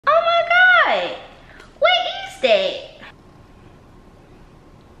it.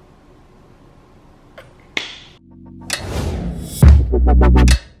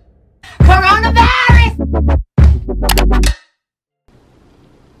 Coronavirus!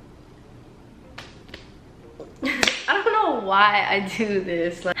 I don't know why I do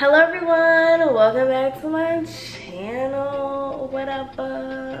this. Like, hello everyone, welcome back to my channel. What up?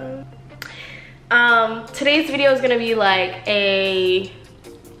 Today's video is gonna be like a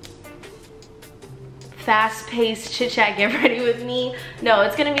fast-paced chit chat get ready with me. No,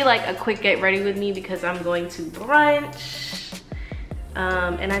 it's gonna be like a quick get ready with me because I'm going to brunch.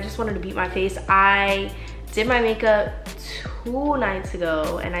 And I just wanted to beat my face. I did my makeup 2 nights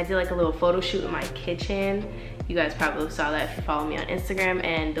ago and I did like a little photo shoot in my kitchen. You guys probably saw that if you follow me on Instagram,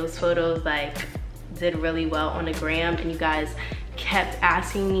 and those photos like did really well on the gram, and you guys kept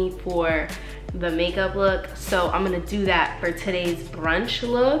asking me for the makeup look, so I'm gonna do that for today's brunch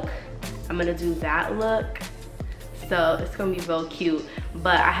look. I'm gonna do that look, so it's gonna be real cute,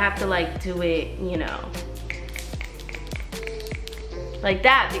 but I have to like do it, you know, like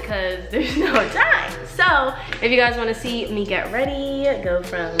that because there's no time. So if you guys want to see me get ready, go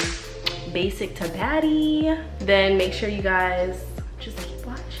from basic to baddie, then make sure you guys just keep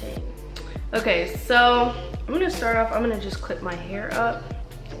watching. Okay, so I'm gonna start off, I'm gonna just clip my hair up.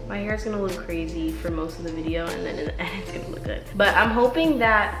 My hair is gonna look crazy for most of the video, and then in the end it's gonna look good. But I'm hoping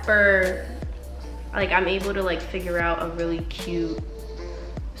that for like I'm able to like figure out a really cute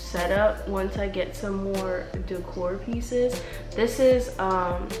setup once I get some more decor pieces. This is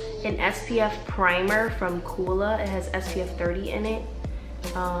an SPF primer from Coola. It has SPF 30 in it,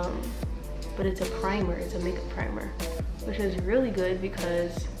 but it's a primer, it's a makeup primer, which is really good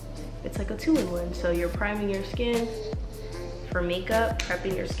because it's like a 2-in-1. So you're priming your skin for makeup,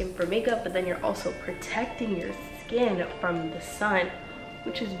 prepping your skin for makeup, but then you're also protecting your skin from the sun,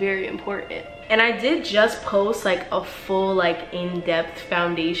 which is very important. And I did just post like a full like in-depth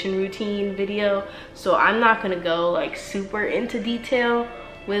foundation routine video, so I'm not gonna go like super into detail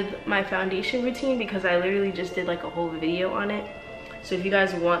with my foundation routine because I literally just did like a whole video on it. So if you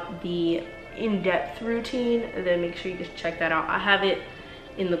guys want the in-depth routine, then make sure you just check that out. I have it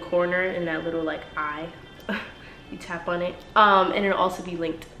in the corner in that little like eye. You tap on it, and it'll also be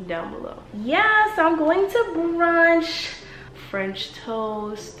linked down below. Yeah, so I'm going to brunch. French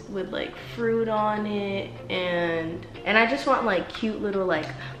toast with like fruit on it, and I just want like cute little like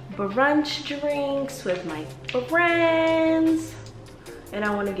brunch drinks with my friends, and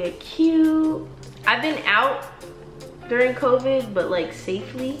I want to get cute. I've been out during COVID, but like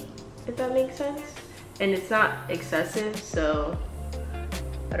safely, if that makes sense, and it's not excessive, so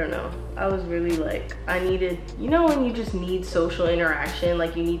I don't know. I was really like, I needed, you know when you just need social interaction,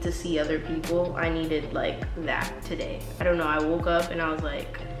 like you need to see other people? I needed like that today. I don't know, I woke up and I was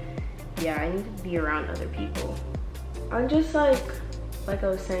like, yeah, I need to be around other people. I'm just like I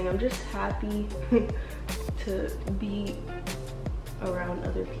was saying, I'm just happy to be around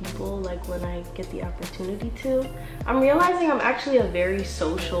other people, like when I get the opportunity to. I'm realizing I'm actually a very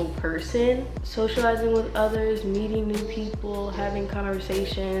social person. Socializing with others, meeting new people, having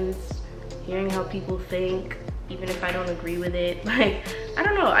conversations, hearing how people think, even if I don't agree with it. Like, I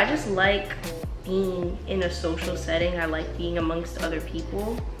don't know, I just like being in a social setting. I like being amongst other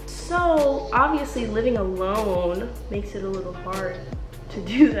people. So obviously living alone makes it a little hard to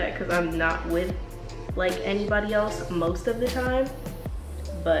do that because I'm not with like anybody else most of the time,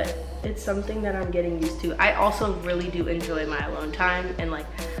 but it's something that I'm getting used to. I also really do enjoy my alone time and like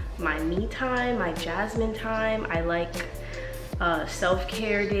my me time, my Jasmine time. I like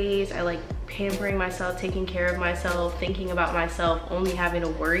self-care days. I like pampering myself, taking care of myself, thinking about myself, only having to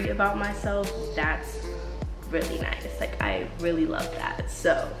worry about myself. That's really nice. Like I really love that.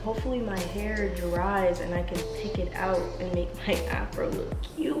 So hopefully my hair dries and I can pick it out and make my afro look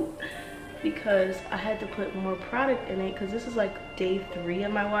cute, because I had to put more product in it because this is like day 3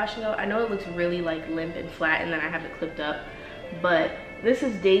 of my wash and go. I know it looks really like limp and flat and then I have it clipped up, but this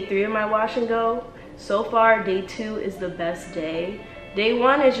is day 3 of my wash and go. So far, day 2 is the best day. Day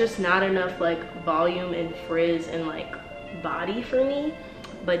 1 is just not enough like volume and frizz and like body for me.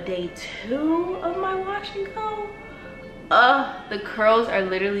 But day 2 of my wash and go, the curls are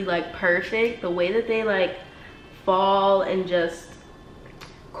literally like perfect. The way that they like fall and just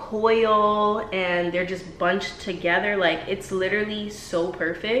coil and they're just bunched together, like it's literally so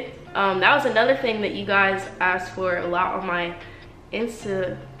perfect. That was another thing that you guys asked for a lot on my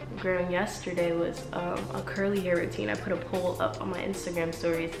Instagram yesterday, was a curly hair routine. I put a poll up on my Instagram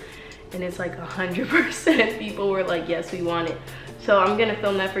stories and it's like 100% people were like, yes, we want it. So I'm gonna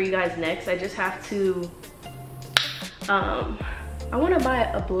film that for you guys next. I just have to I want to buy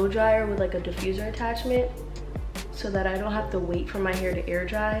a blow dryer with like a diffuser attachment so that I don't have to wait for my hair to air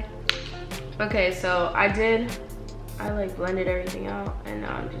dry. Okay, so I like blended everything out and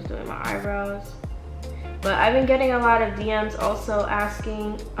now I'm just doing my eyebrows. But I've been getting a lot of DMs also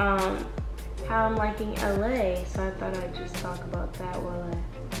asking how I'm liking LA. So I thought I'd just talk about that while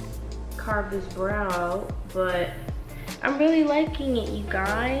I carve this brow out. But I'm really liking it, you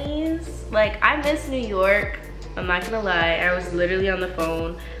guys. Like, I miss New York. I'm not gonna lie. I was literally on the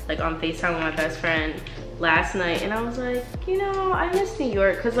phone, like on FaceTime with my best friend last night, and I was like, you know, I miss New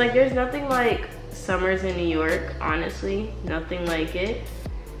York, because like there's nothing like summers in New York, honestly. Nothing like it.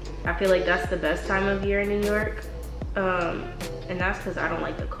 I feel like that's the best time of year in New York. And that's because I don't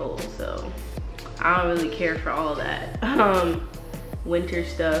like the cold, so I don't really care for all that winter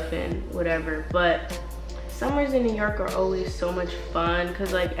stuff and whatever. But summers in New York are always so much fun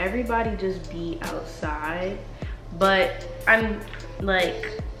because like everybody just be outside. But I'm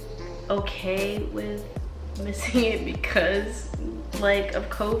like okay with missing it because like of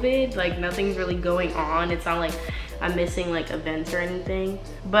COVID, like nothing's really going on. It's not like I'm missing like events or anything.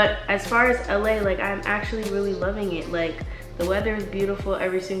 But as far as LA, like I'm actually really loving it. Like the weather is beautiful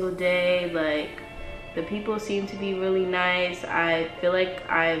every single day. Like the people seem to be really nice. I feel like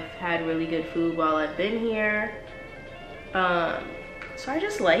I've had really good food while I've been here. So I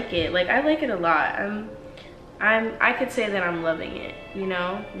just like it. Like I like it a lot. I could say that I'm loving it, you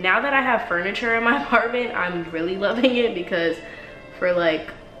know? Now that I have furniture in my apartment, I'm really loving it because for like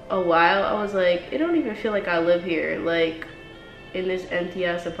a while I was like, it don't even feel like I live here, like in this empty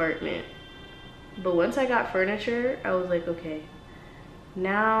ass apartment. But once I got furniture, I was like, okay,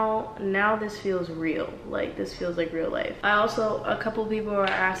 now this feels real. Like this feels like real life. A couple people were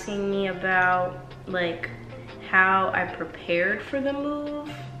asking me about like how I prepared for the move.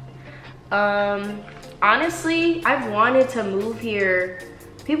 Honestly, I've wanted to move here.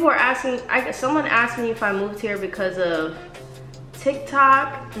 People were asking, someone asked me if I moved here because of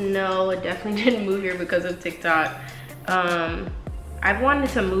TikTok. No, I definitely didn't move here because of TikTok. I've wanted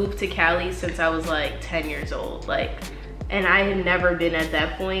to move to Cali since I was like 10 years old. Like, and I had never been at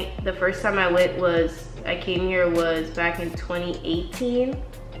that point. The first time I came here was back in 2018.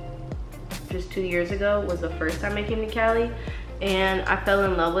 Just 2 years ago was the first time I came to Cali. And I fell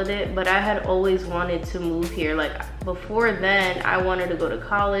in love with it, but I had always wanted to move here. Like before then, I wanted to go to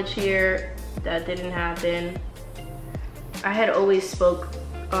college here. That didn't happen. I had always spoke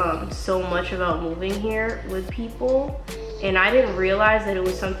so much about moving here with people, and I didn't realize that it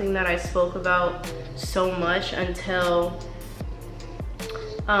was something that I spoke about so much until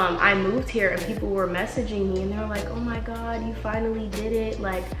I moved here and people were messaging me and they were like, oh my God, you finally did it.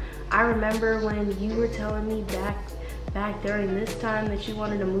 Like, I remember when you were telling me back during this time that you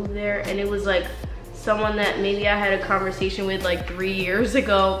wanted to move there, and it was like someone that maybe I had a conversation with like 3 years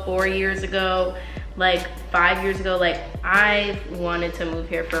ago, 4 years ago, like 5 years ago. Like I've wanted to move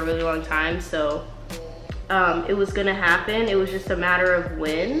here for a really long time, so it was gonna happen. It was just a matter of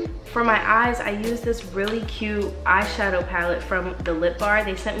when. For my eyes, I used this really cute eyeshadow palette from the Lip Bar.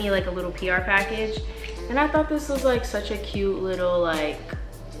 They sent me like a little PR package, and I thought this was like such a cute little like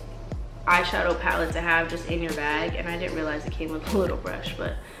eyeshadow palette to have just in your bag, and I didn't realize it came with a little brush,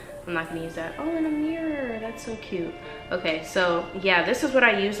 but I'm not gonna use that. Oh, and a mirror, that's so cute. Okay, so yeah, this is what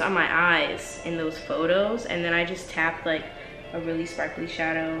I used on my eyes in those photos, and then I just tapped like a really sparkly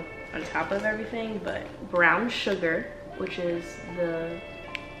shadow on top of everything. But brown sugar, which is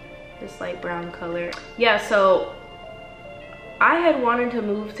this light brown color. Yeah, so I had wanted to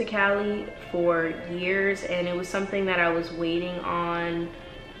move to Cali for years, and it was something that I was waiting on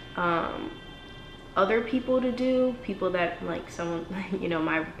other people to do, people that like someone, you know,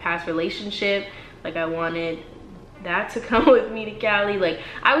 my past relationship, like I wanted that to come with me to Cali. Like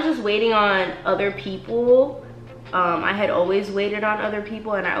I was just waiting on other people. I had always waited on other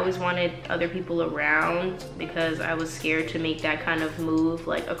people, and I always wanted other people around because I was scared to make that kind of move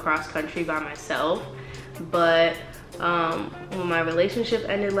like across country by myself. But when my relationship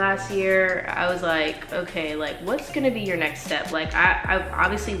ended last year, I was like, okay, like what's gonna be your next step? Like I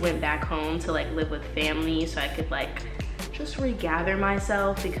obviously went back home to like live with family so I could like just regather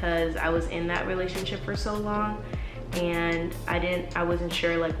myself, because I was in that relationship for so long, and I wasn't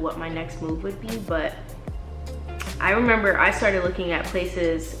sure like what my next move would be. But I remember I started looking at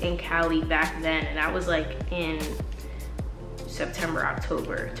places in Cali back then, and that was like in September,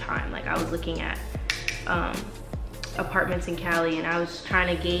 October time. Like I was looking at apartments in Cali, and I was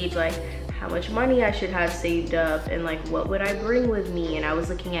trying to gauge like how much money I should have saved up and like what would I bring with me, and I was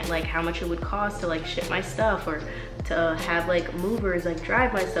looking at like how much it would cost to like ship my stuff or to have like movers like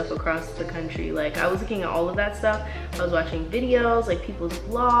drive my stuff across the country. Like I was looking at all of that stuff. I was watching videos, like people's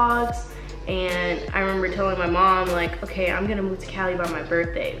vlogs, and I remember telling my mom like, okay, I'm gonna move to Cali by my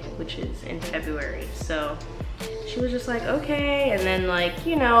birthday, which is in February. So she was just like, okay, and then like,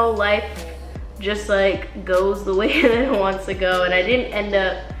 you know, life just like goes the way that it wants to go, and I didn't end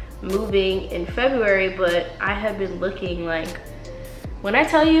up moving in February, but I have been looking. Like when I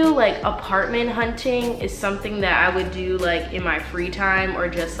tell you like apartment hunting is something that I would do like in my free time or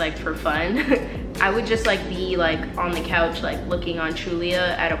just like for fun. I would just like be like on the couch like looking on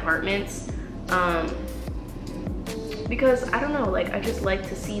Trulia at apartments, because I don't know, like I just like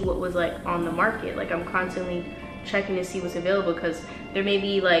to see what was like on the market. Like I'm constantly checking to see what's available, because there may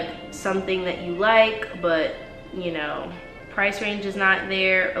be like something that you like, but you know, price range is not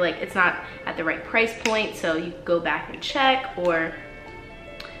there, or like it's not at the right price point, so you go back and check, or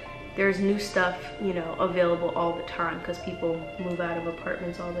there's new stuff, you know, available all the time because people move out of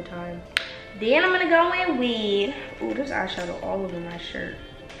apartments all the time. Then I'm gonna go in with, ooh, there's eyeshadow all over my shirt.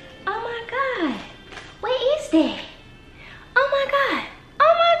 Oh my god, what is that? Oh my god,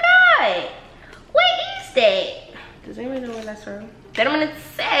 oh my god, what is that? Does anyone know where that's from? Then I'm gonna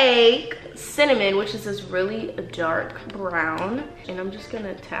take cinnamon, which is this really dark brown, and I'm just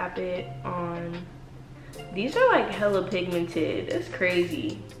gonna tap it on. These are like hella pigmented, it's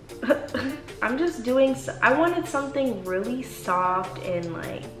crazy. I'm just doing, I wanted something really soft and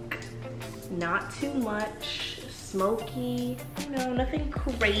like not too much smoky, you know, nothing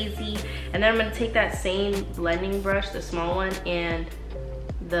crazy. And then I'm gonna take that same blending brush, the small one, and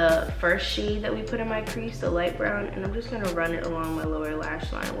the first shade that we put in my crease, the light brown, and I'm just gonna run it along my lower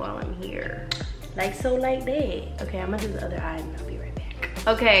lash line while I'm here. Like so, like that. Okay, I'm gonna do the other eye and I'll be right back.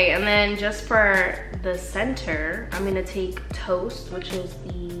 Okay, and then just for the center, I'm gonna take Toast, which is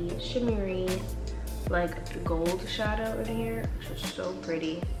the shimmery, like gold shadow in here, which is so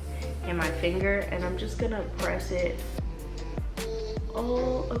pretty, in my finger, and I'm just gonna press it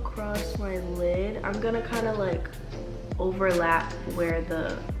all across my lid. I'm gonna kind of like overlap where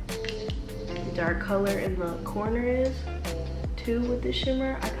the dark color in the corner is too with the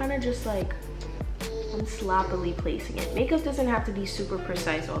shimmer. I kind of just like, I'm sloppily placing it. Makeup doesn't have to be super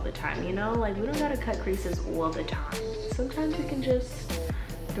precise all the time, you know? Like we don't gotta cut creases all the time. Sometimes we can just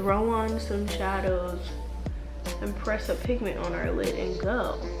throw on some shadows and press a pigment on our lid and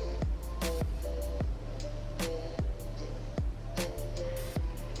go.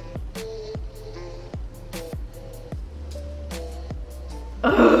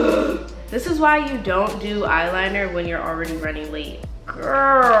 Ugh. This is why you don't do eyeliner when you're already running late.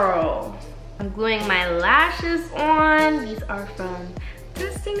 Girl. I'm gluing my lashes on. These are from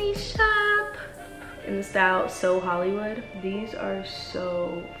DESTINEE shop in the style So Hollywood. These are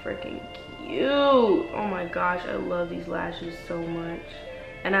so freaking cute. Oh my gosh, I love these lashes so much.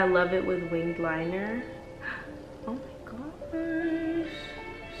 And I love it with winged liner. Oh my gosh.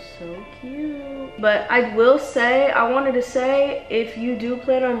 So cute. But I will say, I wanted to say, if you do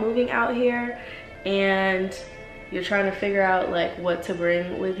plan on moving out here and you're trying to figure out like what to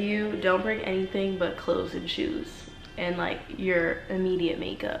bring with you, don't bring anything but clothes and shoes and like your immediate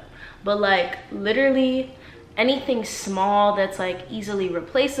makeup. But like literally anything small that's like easily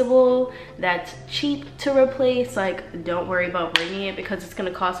replaceable, that's cheap to replace, like don't worry about bringing it, because it's gonna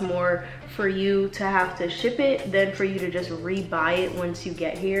cost more for you to have to ship it than for you to just rebuy it once you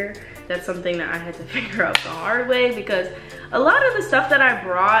get here. That's something that I had to figure out the hard way, because a lot of the stuff that I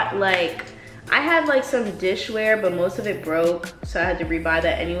brought, like I had like some dishware, but most of it broke, so I had to rebuy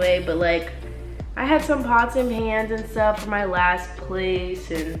that anyway. But like I had some pots and pans and stuff from my last place,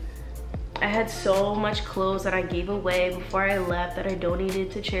 and I had so much clothes that I gave away before I left that I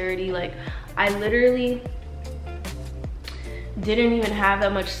donated to charity. Like I literally didn't even have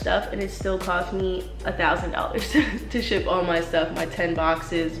that much stuff, and it still cost me $1,000 to ship all my stuff, my 10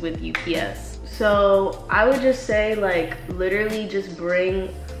 boxes with UPS. So I would just say like literally just bring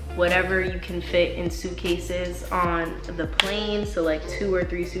whatever you can fit in suitcases on the plane. So like 2 or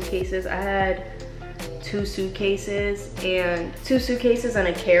 3 suitcases. I had 2 suitcases and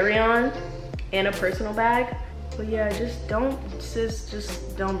a carry-on and a personal bag. But yeah, just don't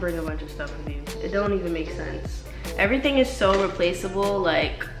bring a bunch of stuff with you. It don't even make sense. Everything is so replaceable,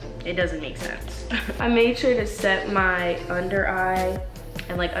 like it doesn't make sense. I made sure to set my under eye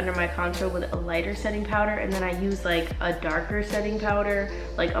and like under my contour with a lighter setting powder, and then I use like a darker setting powder,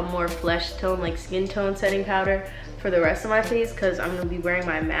 like a more flesh tone, like skin tone setting powder for the rest of my face, because I'm gonna be wearing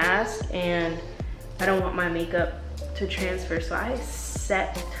my mask and I don't want my makeup to transfer. So I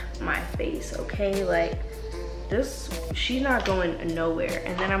set my face, okay? Like this, she's not going nowhere.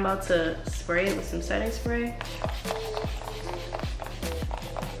 And then I'm about to spray it with some setting spray.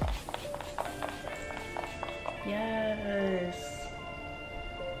 Yes.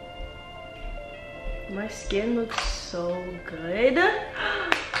 My skin looks so good.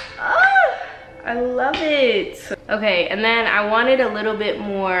 Ah, I love it. Okay, and then I wanted a little bit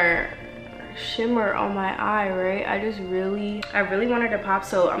more shimmer on my eye, right? I really wanted to pop,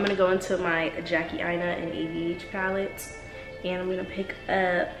 so I'm gonna go into my Jackie Aina and AVH palettes, and I'm gonna pick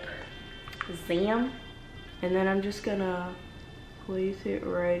up Zam, and then I'm just gonna place it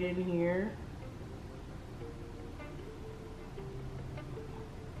right in here.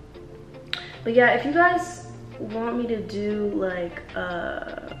 But yeah, if you guys want me to do like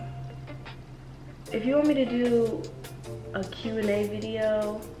if you want me to do a Q&A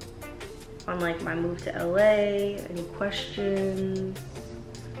video on like my move to LA, any questions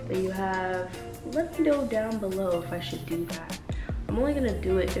that you have, let me know down below if I should do that. I'm only gonna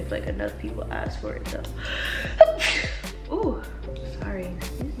do it if like enough people ask for it though. Ooh, sorry,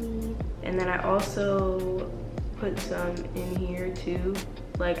 excuse me. And then I also put some in here too.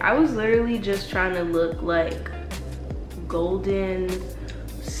 Like I was literally just trying to look like golden,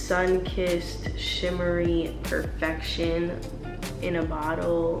 sun-kissed, shimmery perfection in a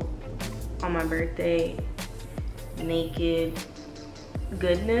bottle on my birthday, naked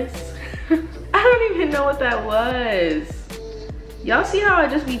goodness. I don't even know what that was. Y'all see how I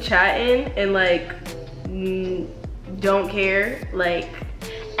just be chatting and like don't care, like.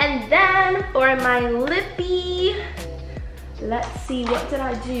 And then for my lippy, let's see, what did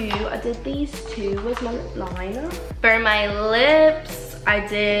I do? I did these two. Where's my lip liner? For my lips, I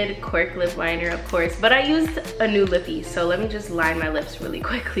did Cork lip liner, of course, but I used a new lippy, so let me just line my lips really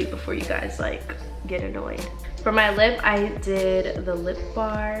quickly before you guys like get annoyed. For my lip, I did the Lip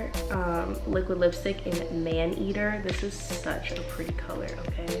Bar liquid lipstick in Man Eater. This is such a pretty color,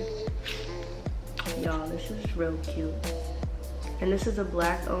 okay? Y'all, this is real cute. And this is a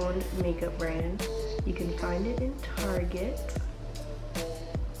Black-owned makeup brand. You can find it in Target. So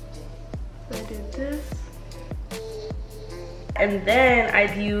I did this. And then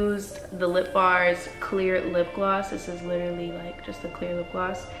I've used the Lip Bar's clear lip gloss. This is literally like just a clear lip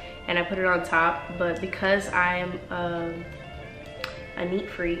gloss. And I put it on top, but because I'm a neat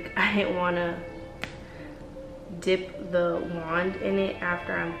freak, I didn't want to dip the wand in it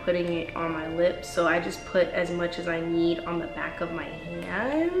after I'm putting it on my lips. So I just put as much as I need on the back of my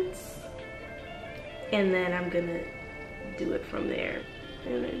hands. And then I'm gonna do it from there.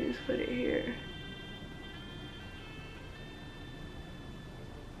 And I just put it here.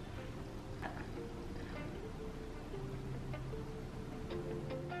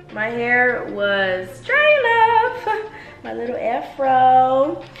 My hair was dry enough. My little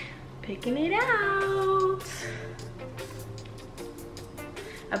afro. Picking it out.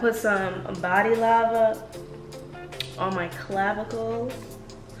 I put some body lava on my clavicle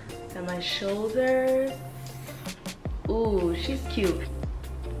and my shoulders. Ooh, she's cute.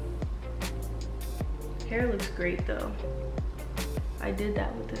 Hair looks great though. I did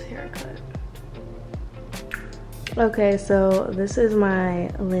that with this haircut. Okay, so this is my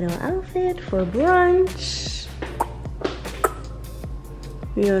little outfit for brunch.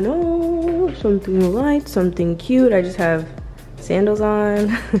 You know, something light, something cute. I just have sandals on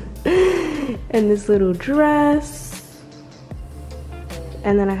and this little dress.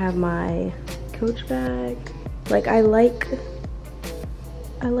 And then I have my Coach bag. Like I like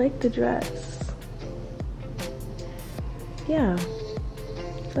the dress. Yeah,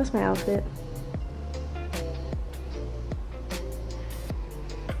 that's my outfit.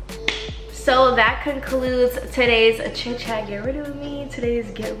 So that concludes today's chit chat, get ready with me,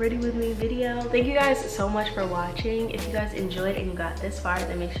 today's get ready with me video. Thank you guys so much for watching. If you guys enjoyed and you got this far,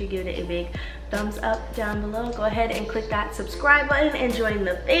 then make sure you give it a big thumbs up down below. Go ahead and click that subscribe button and join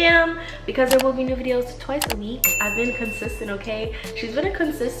the fam, because there will be new videos twice a week. I've been consistent, okay? She's been a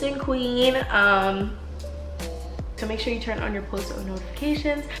consistent queen. So make sure you turn on your post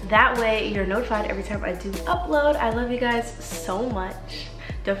notifications. That way you're notified every time I do upload. I love you guys so much.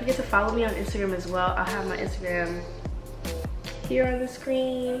 Don't forget to follow me on Instagram as well. I'll have my Instagram here on the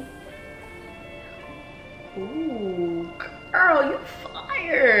screen. Ooh, girl, you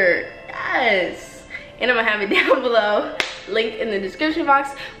fired. Yes. And I'm gonna have it down below, link in the description box.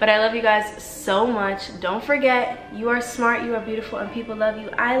 But I love you guys so much. Don't forget, you are smart, you are beautiful, and people love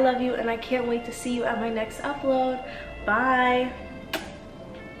you. I love you, and I can't wait to see you at my next upload. Bye.